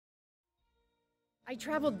I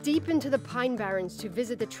traveled deep into the Pine Barrens to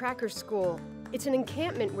visit the Tracker School. It's an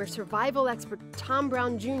encampment where survival expert Tom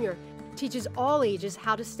Brown Jr. teaches all ages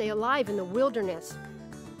how to stay alive in the wilderness.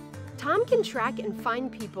 Tom can track and find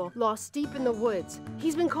people lost deep in the woods.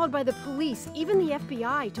 He's been called by the police, even the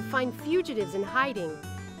FBI, to find fugitives in hiding.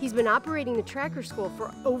 He's been operating the Tracker School for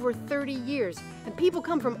over 30 years, and people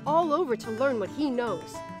come from all over to learn what he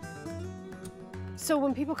knows. So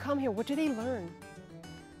when people come here, what do they learn?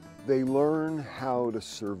 They learn how to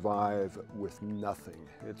survive with nothing.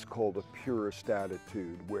 It's called a purist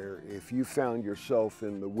attitude, where if you found yourself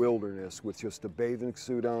in the wilderness with just a bathing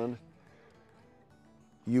suit on,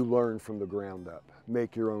 you learn from the ground up.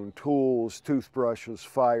 Make your own tools, toothbrushes,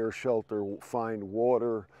 fire shelter, find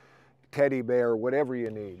water, teddy bear, whatever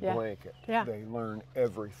you need, blanket. Yeah. They learn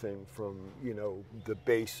everything from, the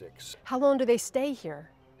basics. How long do they stay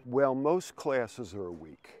here? Well, most classes are a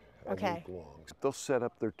week. Okay. A week long. They'll set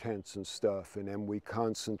up their tents and stuff, and then we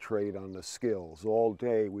concentrate on the skills. All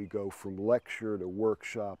day we go from lecture to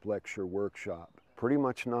workshop, lecture, workshop, pretty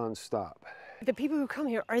much nonstop. The people who come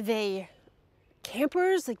here, are they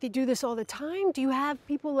campers? Like they do this all the time? Do you have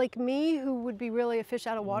people like me who would be really a fish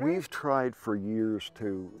out of water? We've tried for years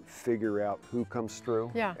to figure out who comes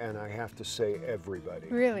through, and I have to say everybody.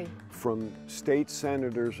 Really? From state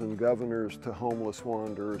senators and governors to homeless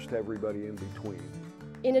wanderers to everybody in between.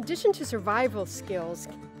 In addition to survival skills,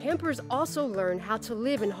 campers also learn how to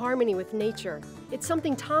live in harmony with nature. It's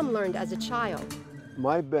something Tom learned as a child.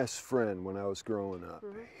 My best friend when I was growing up,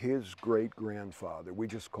 his great-grandfather, we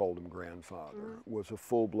just called him grandfather, was a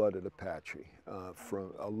full-blooded Apache,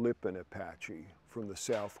 from a Lipan Apache from the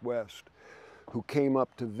Southwest, who came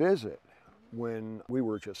up to visit when we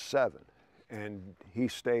were just 7, and he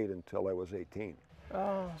stayed until I was 18.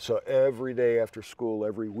 Oh. So every day after school,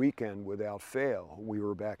 every weekend without fail, we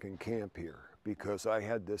were back in camp here because I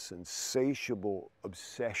had this insatiable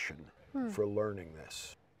obsession for learning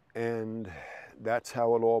this. And that's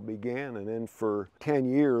how it all began. And then for 10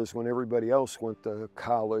 years, when everybody else went to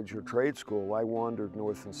college or trade school, I wandered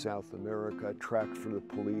North and South America, tracked for the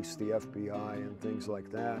police, the FBI, and things like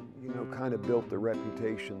that. Kind of built a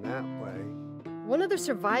reputation that way. One of the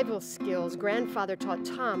survival skills grandfather taught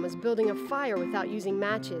Tom was building a fire without using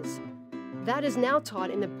matches. That is now taught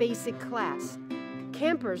in the basic class.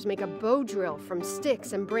 Campers make a bow drill from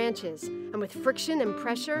sticks and branches, and with friction and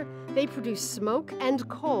pressure, they produce smoke and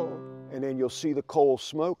coal. And then you'll see the coal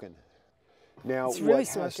smoking. Now, it's really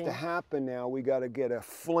what has to happen now, we got to get a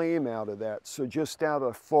flame out of that. So just out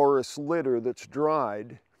of forest litter that's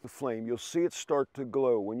dried, the flame, you'll see it start to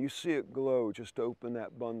glow. When you see it glow, just open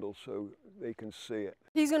that bundle so they can see it.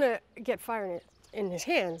 He's gonna get fire in his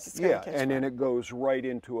hands. It's yeah, and then it goes right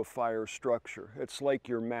into a fire structure. It's like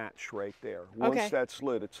your match right there. Once that's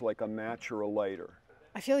lit, it's like a match or a lighter.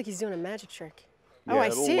 I feel like he's doing a magic trick. Yeah, oh, I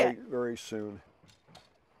see it. Very soon.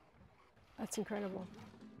 That's incredible.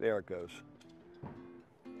 There it goes.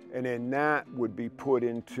 And then that would be put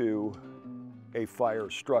into a fire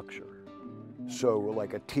structure. So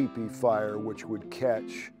like a teepee fire, which would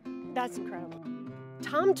catch. That's incredible.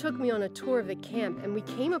 Tom took me on a tour of the camp, and we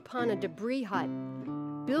came upon a debris hut.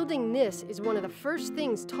 Building this is one of the first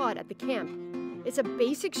things taught at the camp. It's a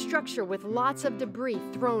basic structure with lots of debris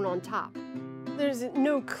thrown on top. There's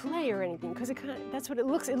no clay or anything, because that's what it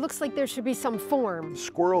looks. It looks like there should be some form.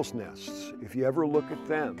 Squirrels' nests, if you ever look at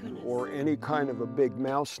them, or any kind of a big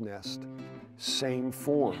mouse nest, same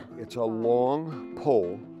form. It's a long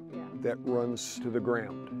pole that runs to the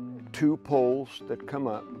ground. 2 poles that come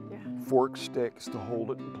up, forked sticks to hold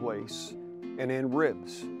it in place, and then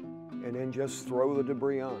ribs, and then just throw the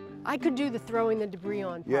debris on. I could do the throwing the debris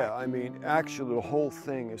on part. Yeah, I mean, actually the whole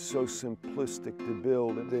thing is so simplistic to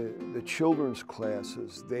build. The children's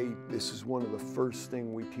classes, this is one of the first things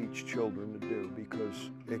we teach children to do, because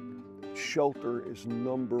shelter is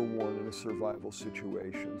 #1 in a survival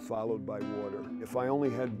situation, followed by water. If I only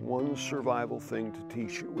had one survival thing to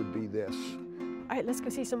teach, it would be this. All right, let's go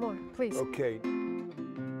see some more, please. Okay.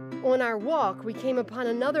 On our walk, we came upon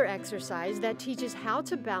another exercise that teaches how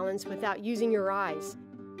to balance without using your eyes.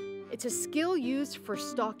 It's a skill used for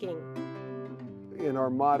stalking. In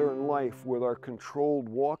our modern life, with our controlled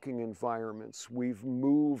walking environments, we've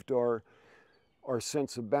moved our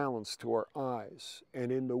sense of balance to our eyes.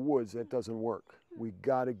 And in the woods, that doesn't work. We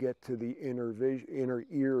got to get to the inner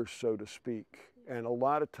ear, so to speak. And a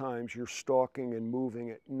lot of times you're stalking and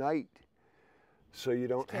moving at night, so you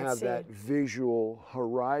don't have that visual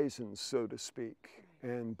horizon, so to speak.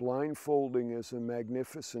 And blindfolding is a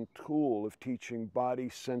magnificent tool of teaching body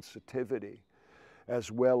sensitivity,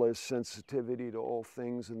 as well as sensitivity to all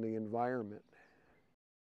things in the environment.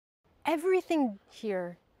 Everything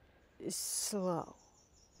here is slow.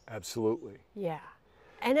 Absolutely. Yeah.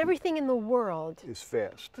 And everything in the world Is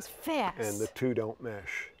fast. is fast. And the two don't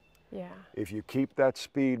mesh. yeah. If you keep that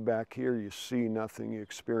speed back here, you see nothing, you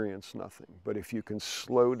experience nothing. But if you can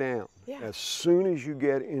slow down, Yeah. as soon as you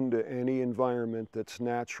get into any environment that's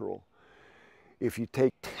natural, if you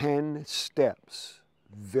take 10 steps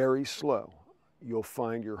very slow, you'll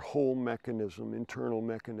find your whole mechanism, internal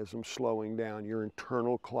mechanism slowing down, your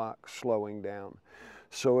internal clock slowing down.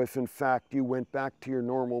 So if in fact you went back to your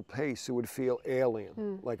normal pace, it would feel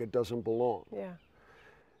alien, like it doesn't belong. Yeah.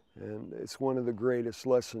 And it's one of the greatest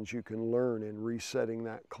lessons you can learn in resetting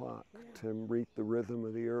that clock to meet the rhythm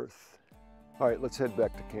of the earth. All right, let's head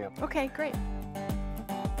back to camp. Okay, great.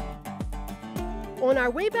 On our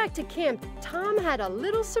way back to camp, Tom had a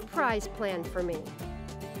little surprise planned for me.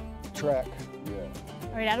 Track.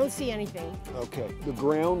 All right, I don't see anything. Okay, the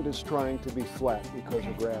ground is trying to be flat because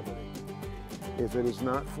of gravity. If it is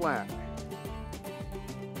not flat,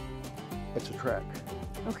 it's a track.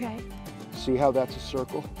 Okay. See how that's a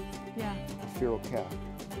circle? Yeah. A feral cat.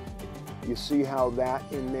 You see how that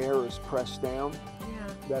in there is pressed down? Yeah.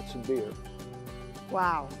 That's a deer.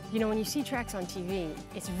 Wow. You know, when you see tracks on TV,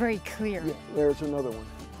 it's very clear. Yeah, there's another one,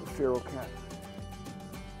 a feral cat.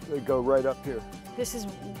 They go right up here. This is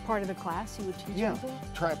part of the class you would teach people?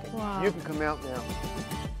 Tracking. Wow. You can come out now.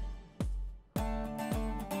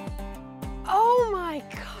 Oh my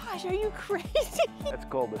gosh, are you crazy? That's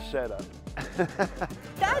called a setup.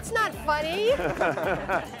 That's not funny.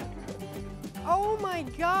 Oh my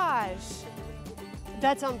gosh.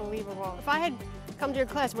 That's unbelievable. If I had come to your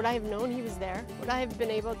class, would I have known he was there? Would I have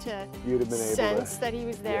been able to You'd have been able sense to, that he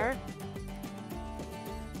was there?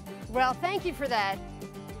 Well, thank you for that.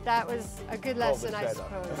 That was a good lesson, I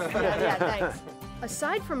setup. suppose. Yeah, thanks.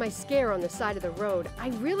 Aside from my scare on the side of the road, I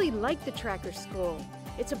really like the Tracker School.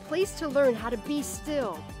 It's a place to learn how to be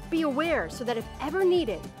still, be aware, so that if ever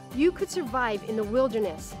needed, you could survive in the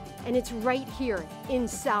wilderness. And it's right here in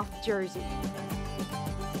South Jersey.